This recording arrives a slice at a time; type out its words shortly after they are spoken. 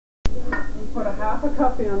put a half a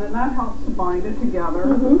cup in, and that helps to bind it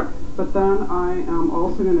together. But then I am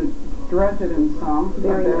also going to dredge it in some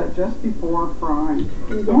just before frying.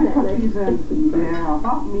 So we put these in,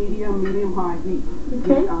 about medium-high heat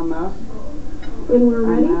on this. And we're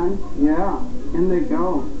ready? And then, in they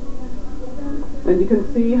go. And you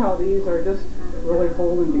can see how these are just really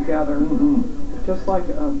holding together. Just like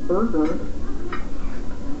a burger.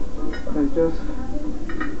 They just...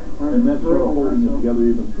 And that's sort of holding it together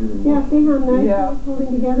even yeah, see how nice it's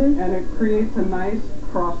holding together? And it creates a nice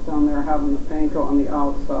crust on there, having the panko on the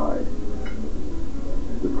outside.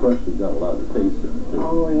 The crust has got a lot of taste in it, too.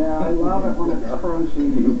 Oh, yeah, I love it when it's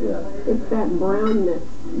crunchy. It's that brownness.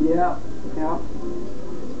 Yep.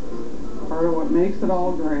 Part of what makes it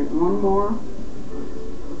all great. One more.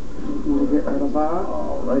 We'll get rid of that.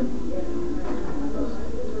 All right.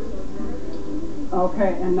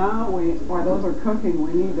 Okay, and now while those are cooking,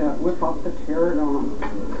 we need to whip up the tarragon.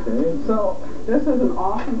 Okay. So this is an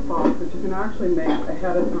awesome sauce that you can actually make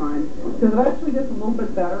ahead of time, because it actually gets a little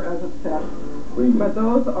bit better as it sets. But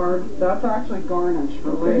that's actually garnish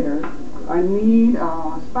for later. I need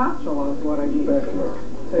a spatula is what I need.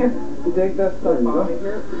 To dig this stuff out of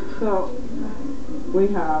here. So we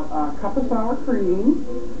have a cup of sour cream.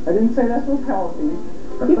 I didn't say this was healthy.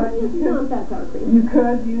 You could use non-fat sour cream. You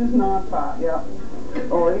could use non-fat,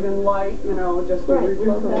 or even light, just to reduce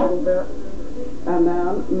a little bit. And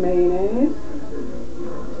then mayonnaise.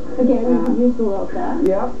 Again, you can use the low fat.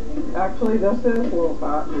 Yep. Actually, this is low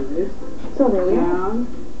fat mayonnaise. So there we are. And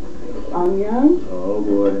onion. Oh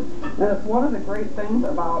boy. And it's one of the great things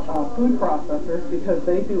about food processors, because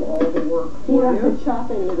they do all the work for you. You have to chop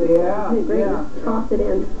any of this. Toss it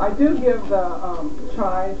in. I do give the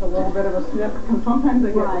chives a little bit of a snip, because sometimes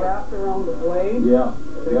they get wrapped around the blade.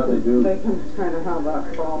 They do. They can kind of have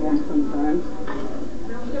that problem sometimes.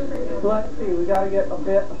 So let's see, we got to get a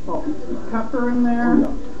bit of salt and sweet pepper in there.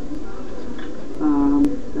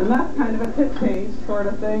 And that's kind of a tip taste sort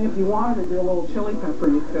of thing. If you wanted to do a little chili pepper,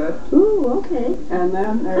 you could. Ooh, okay. And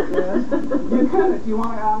then there it is. You could, if you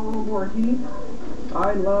want to add a little more heat.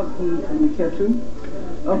 I love heat in the kitchen.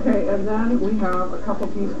 Okay, and then we have a couple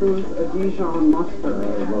teaspoons of Dijon mustard.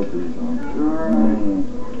 I love Dijon. All right.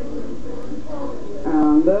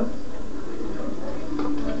 And this.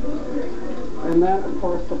 And then, of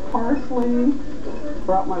course, the parsley.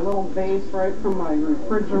 Brought my little vase right from my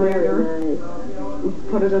refrigerator.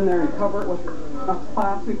 Put it in there and cover it with a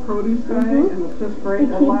plastic produce bag, and it's just great.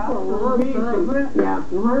 It lasts for weeks, doesn't it? Yeah.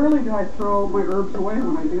 Rarely do I throw my herbs away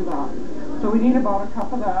when I do that. So we need about a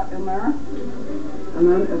cup of that in there. And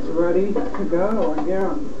then it's ready to go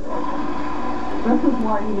again. This is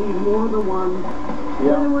why you need more than one.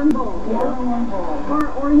 More than one bowl. More than one bowl.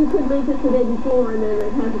 Or you could make it the day before, and then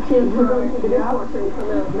it has a chance to go to the dishwasher and come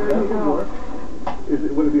out. There you go.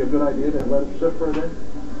 Would it be a good idea to let it sit for a day?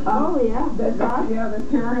 Oh, yeah. The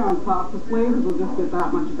tarragon sauce, the flavors will just get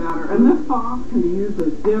that much better. And this sauce can be used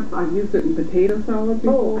as dips. I've used it in potato salad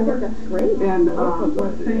before. Oh, I think that's great. And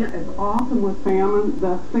it's awesome with salmon.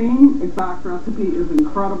 The same exact recipe is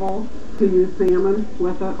incredible to use salmon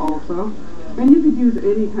with it also. And you could use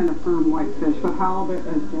any kind of firm white fish, but halibut,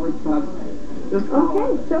 as George said, is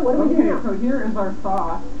okay, so what do we do now? So here is our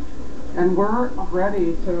sauce. And we're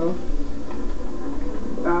ready to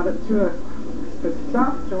add it to it. Good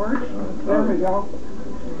stuff, George. There we go.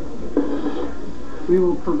 We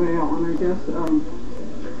will prevail, and I guess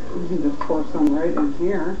we can just pour some right in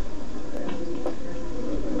here.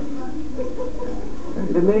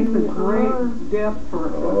 It makes a great dip for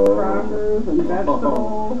crackers and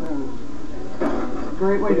vegetables. And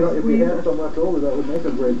great way to if squeeze you had it. some left over, that would make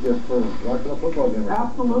a great dip for watching a football game.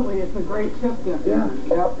 Absolutely, it's a great tip dip. Yeah.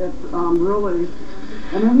 Yep, it's really.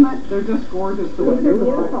 And isn't it, they're just gorgeous the way they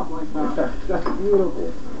do stuff like that. That's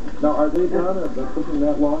beautiful. Now, are they done? They're cooking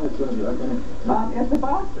that long? It's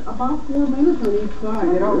about 4 minutes on each side.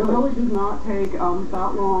 It really does not take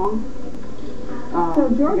that long. So,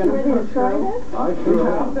 George, you ready to try this? I You sure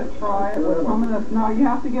have to try it with some of this. Now, you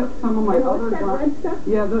have to get some of my other red stuff?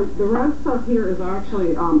 Yeah, the red stuff here is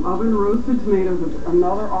actually oven roasted tomatoes. It's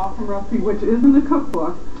another awesome recipe, which is in the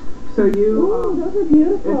cookbook. So Ooh, those are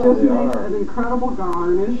beautiful. It just makes an incredible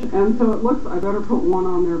garnish, and so it looks. I better put one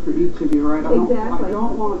on there for each of you, right? I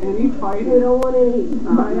don't want any fighting. We don't want any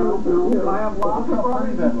violence. No. I have lots of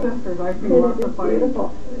brothers and sisters. I see lots of fighting.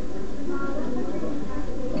 Beautiful.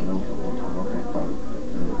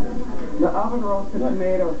 The oven roasted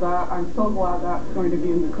tomatoes. I'm so glad that's going to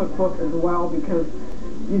be in the cookbook as well, because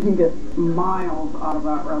you can get miles out of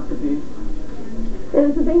that recipe. And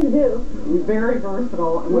it's a thing to do. Very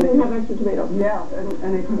versatile. We didn't have extra tomatoes. Yes,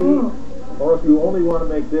 and it can be Or if you only want to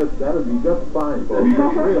make this, that would be just fine, folks.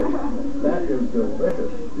 Really, that is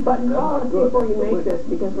delicious. But call us before you make this,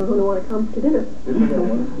 because we're going to want to come to dinner. Isn't that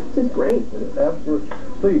wonderful? This is great.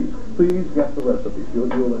 Absolutely. Please get the recipes.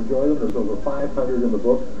 You'll enjoy them. There's over 500 in the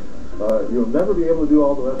book. You'll never be able to do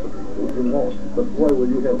all the recipes. You won't. But boy, will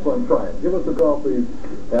you have fun trying. Give us a call, please,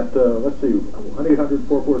 at, let's see,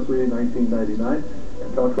 1-800-443-1999.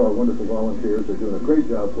 And talk to our wonderful volunteers. They're doing a great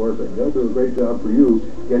job for us, and they'll do a great job for you,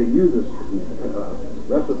 getting you this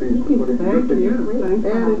recipes to put into your kitchen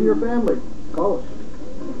and in your family. Call us.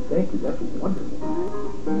 Thank you. That's wonderful.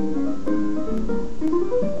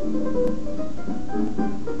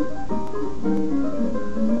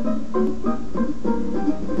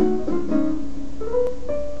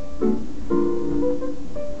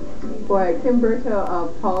 Boy, Kimberto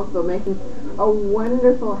of Paulsville making a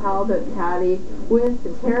wonderful halibut patty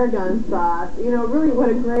with tarragon sauce. You know, really what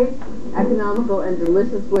a great economical and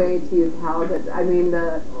delicious way to use halibut. I mean,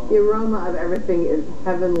 the aroma of everything is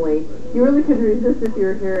heavenly. You really couldn't resist if you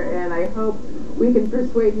were here, and I hope we can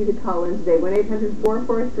persuade you to call in today.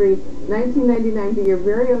 1-800-443-1999. Get your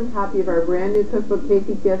very own copy of our brand new cookbook,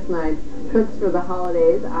 KCTS9 Cooks for the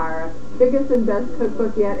Holidays, our biggest and best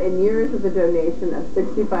cookbook yet, and yours with a donation of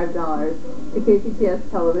 $65 to KCTS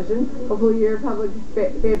Television, hopefully your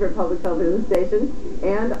favorite public television station,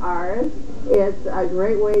 and ours. It's a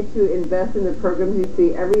great way to invest in the programs you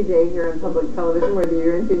see every day here on public television, whether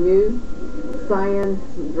you're into news, science,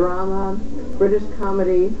 drama, British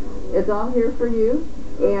comedy. It's all here for you,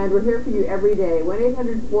 and we're here for you every day.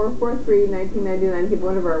 1-800-443-1999. Give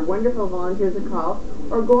one of our wonderful volunteers a call,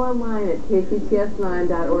 or go online at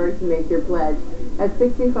kcts9.org to make your pledge. At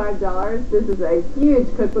 $65, this is a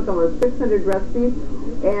huge cookbook, almost 600 recipes,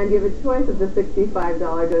 and you have a choice of the $65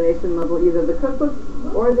 donation level, either the cookbook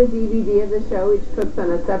or the DVD of the show. Each cooks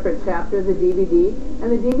on a separate chapter of the DVD,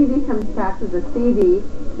 and the DVD comes packed with a CD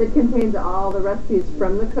that contains all the recipes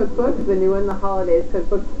from the cookbook, the new one, the Holidays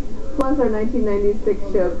cookbook, plus our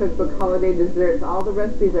 1996 show cookbook, Holiday Desserts. All the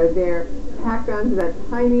recipes are there, packed onto that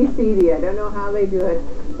tiny CD. I don't know how they do it,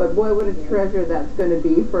 but boy, what a treasure that's going to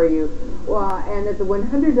be for you. Well, and at the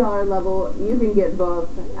 $100 level, you can get both.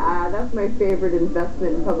 That's my favorite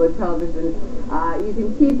investment in public television. You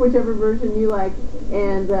can keep whichever version you like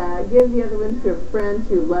and give the other ones to a friend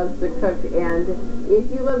who loves to cook. And if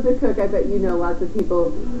you love to cook, I bet you know lots of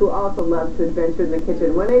people who also love to adventure in the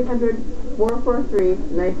kitchen.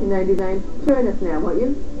 1-800-443-1999. Join us now, won't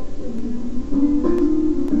you?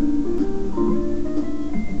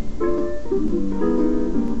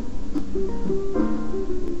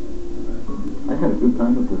 I had a good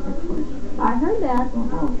time at the next place. I heard that.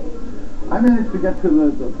 I managed to get to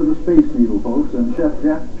the Space Needle, folks, and Chef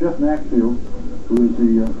Jeff Maxfield, who is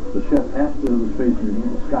the chef at the Space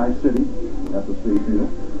Needle, Sky City at the Space Needle,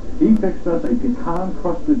 he fixed us a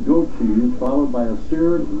pecan-crusted goat cheese followed by a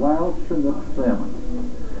seared wild Chinook salmon.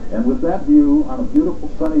 And with that view on a beautiful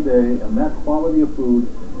sunny day and that quality of food,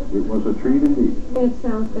 it was a treat indeed. It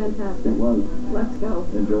sounds fantastic. It was. Let's go.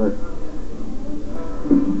 Enjoy.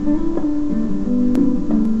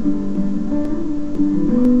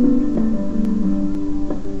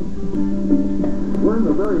 We're in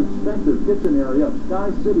the very expensive kitchen area of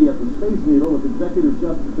Sky City at the Space Needle with Executive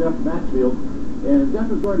Chef Jeff Maxfield. And Jeff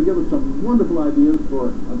is going to give us some wonderful ideas for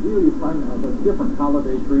a really fun, a different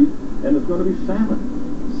holiday treat, and it's going to be salmon.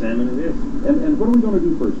 Salmon it is. And what are we going to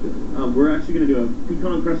do first, Jeff? We're actually going to do a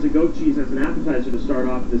pecan-crusted goat cheese as an appetizer to start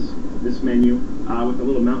off this menu with a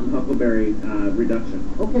little mountain huckleberry reduction.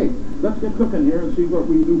 Okay, let's get cooking here and see what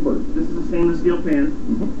we do first. This is a stainless steel pan.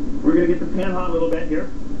 We're going to get the pan hot a little bit here,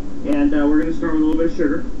 and we're going to start with a little bit of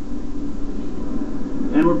sugar.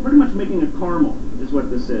 And we're pretty much making a caramel is what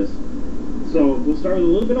this is. So we'll start with a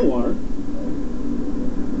little bit of water,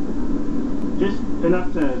 just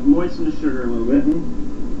enough to moisten the sugar a little bit.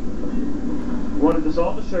 We want to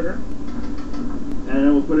dissolve the sugar, and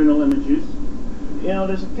then we'll put in a lemon juice. You know,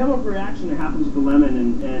 there's a chemical reaction that happens with the lemon,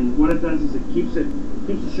 and what it does is it keeps the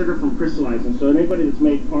sugar from crystallizing. So anybody that's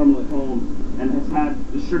made caramel at home and has had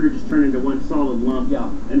the sugar just turn into one solid lump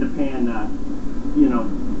in the pan, you know,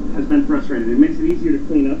 has been frustrated. It makes it easier to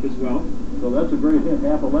clean up as well. So that's a great hint.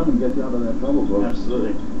 Half a lemon gets you out of that trouble, folks.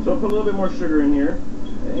 Absolutely. So I'll put a little bit more sugar in here.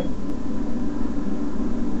 Okay.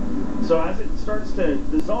 So as it starts to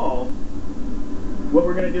dissolve, what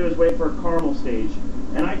we're going to do is wait for a caramel stage.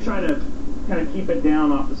 And I try to kind of keep it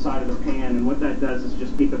down off the side of the pan, and what that does is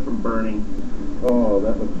just keep it from burning. Oh,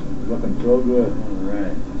 that looks looking so good. All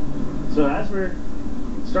right. So as we're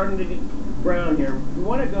starting to get brown here, we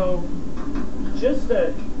want to go just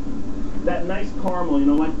a that nice caramel, you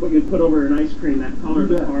know, like what you'd put over an ice cream, that color of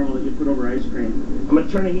the caramel that you put over ice cream. I'm going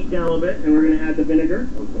to turn the heat down a little bit, and we're going to add the vinegar.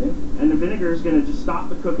 Okay. And the vinegar is going to just stop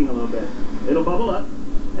the cooking a little bit. It'll bubble up,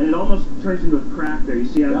 and it almost turns into a crack there. You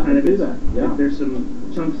see how kind of it's, there's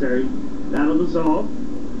some chunks there. That'll dissolve.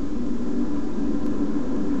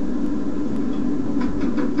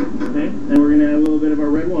 Okay, and we're going to add a little bit of our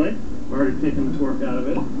red wine. I've already taken the cork out of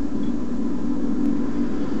it.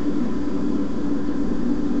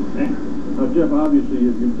 Jeff, obviously,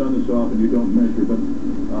 you've done this often, you don't measure, but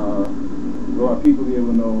will our people be able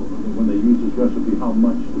to know when they use this recipe how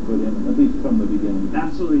much to put in, at least from the beginning?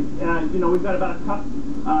 Absolutely. You know, we've got about a cup,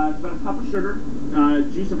 it's about a cup of sugar,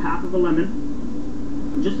 juice of half of a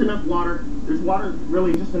lemon, just enough water. There's water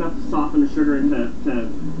really just enough to soften the sugar and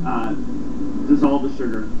to dissolve the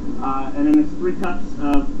sugar. And then it's 3 cups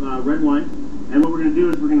of red wine. And what we're going to do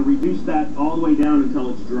is we're going to reduce that all the way down until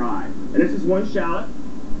it's dry. And this is 1 shallot.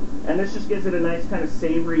 And this just gives it a nice kind of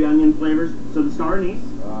savory onion flavors. So the star anise.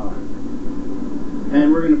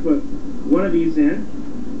 And we're going to put 1 of these in.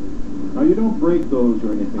 Now you don't break those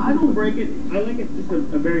or anything? I don't break it. I like it just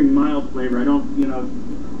a very mild flavor. I don't, you know,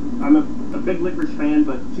 I'm a big licorice fan,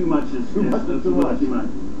 but too much is too much.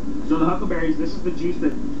 So the huckleberries, this is the juice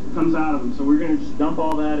that comes out of them. So we're going to just dump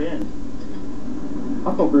all that in.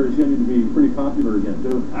 Huckleberries getting to be pretty popular again,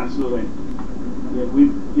 too. Absolutely. Yeah,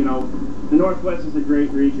 you know, the Northwest is a great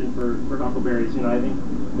region for huckleberries. You know, I think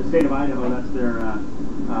the state of Idaho, that's their, I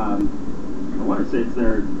want to say it's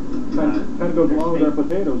their... kind of goes along with their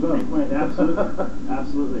potatoes, huh? Absolutely.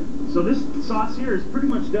 Absolutely. So this sauce here is pretty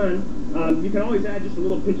much done. You can always add just a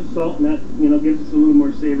little pinch of salt, and that, you know, gives us a little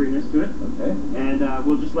more savoriness to it. Okay. And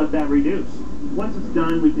we'll just let that reduce. Once it's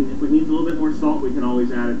done, we can, if it needs a little bit more salt, we can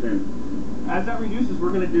always add it then. As that reduces,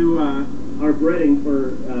 we're going to do our breading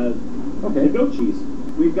for the goat cheese.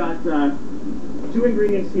 We've got 2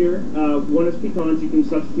 ingredients here. One is pecans. You can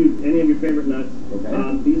substitute any of your favorite nuts.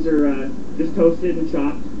 Okay. These are just toasted and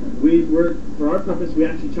chopped. For our purpose, we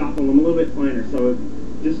actually chop them a little bit finer. So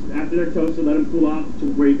just after they're toasted, let them cool off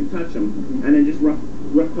to where you can touch them, and then just rough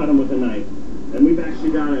cut them with a knife. And we've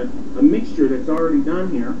actually got a mixture that's already done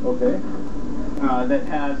here. Okay. That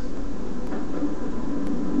has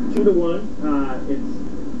 2 to 1. It's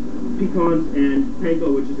pecans and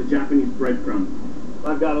panko, which is a Japanese breadcrumb.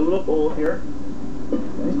 I've got a little bowl here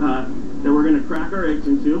that we're going to crack our eggs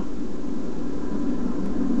into.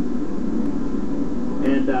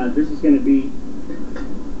 And this is going to be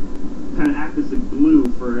kind of act as a glue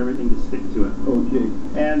for everything to stick to it. Okay.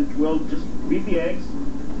 And we'll just beat the eggs.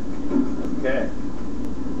 Okay.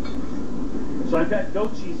 So I've got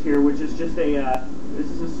goat cheese here, which is just a this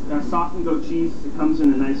is a softened goat cheese. It comes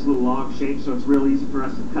in a nice little log shape, so it's real easy for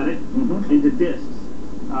us to cut it into discs.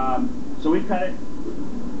 So we cut it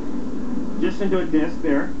just into a disc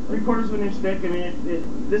there, 3/4 of an inch thick. I mean,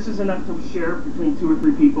 this is enough to share between 2 or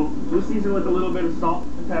 3 people. We'll season with a little bit of salt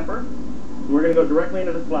and pepper. And we're going to go directly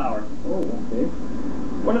into the flour. Oh, okay.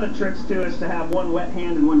 One of the tricks too is to have 1 wet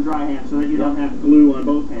hand and 1 dry hand, so that you don't have glue on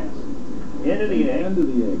both hands. Into the egg. Into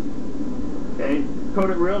the egg. Okay. Coat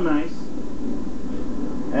it real nice.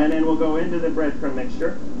 And then we'll go into the breadcrumb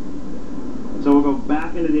mixture. So we'll go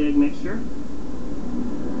back into the egg mixture.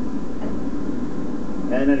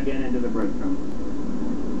 And then again into the breadcrumb.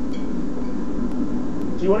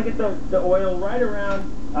 So you want to get the oil right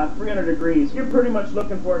around 300 degrees. You're pretty much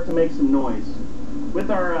looking for it to make some noise. With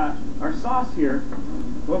our sauce here,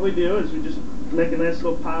 what we do is we just make a nice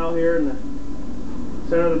little pile here in the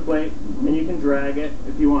center of the plate, and you can drag it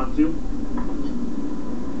if you want to.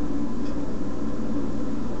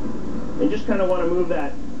 And just kind of want to move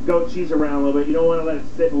that goat cheese around a little bit. You don't want to let it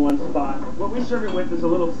sit in one spot. What we serve it with is a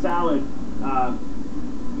little salad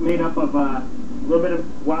made up of a little bit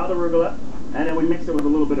of wild arugula, and then we mix it with a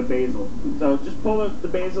little bit of basil. So just pull the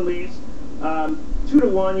basil leaves. 2 to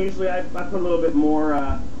 1 usually. I put a little bit more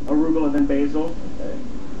arugula than basil.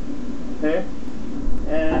 Okay.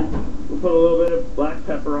 And we'll put a little bit of black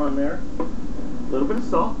pepper on there, a little bit of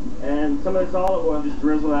salt, and some of this olive oil. Just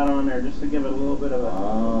drizzle that on there just to give it a little bit of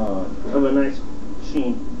a nice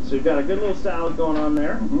sheen. So you've got a good little salad going on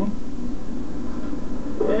there.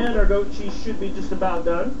 And our goat cheese should be just about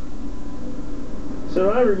done. So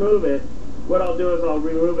when I remove it, what I'll do is I'll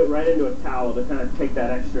remove it right into a towel to kind of take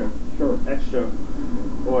that extra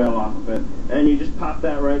oil off of it. And you just pop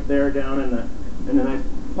that right there down in the nice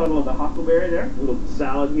puddle of the huckleberry there. A little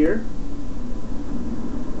salad here.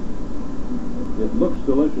 It looks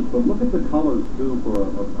delicious, but look at the colors too for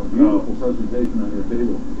a beautiful presentation on your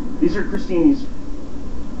table. These are crostinis.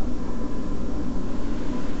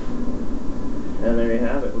 And there you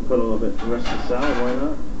have it. We'll put a little bit the rest of the salad, why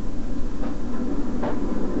not?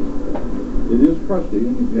 It is crusty,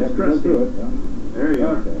 and you have to go crusty. through it. Yeah. There you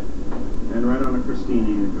Okay. are. And right on a Christine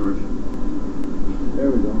here, George.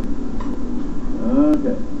 There we go.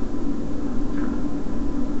 Okay.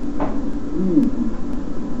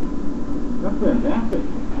 That's fantastic.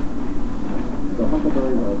 The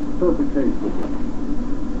huckleberry has perfect taste with it.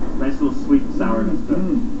 Nice little sweet sourness to it.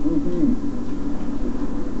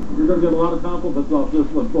 You're going to get a lot of compliments off this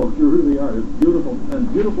one, folks. You really are. It's beautiful,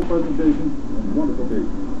 and beautiful presentation, and wonderful taste.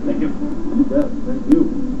 Thank you. You bet. Thank you.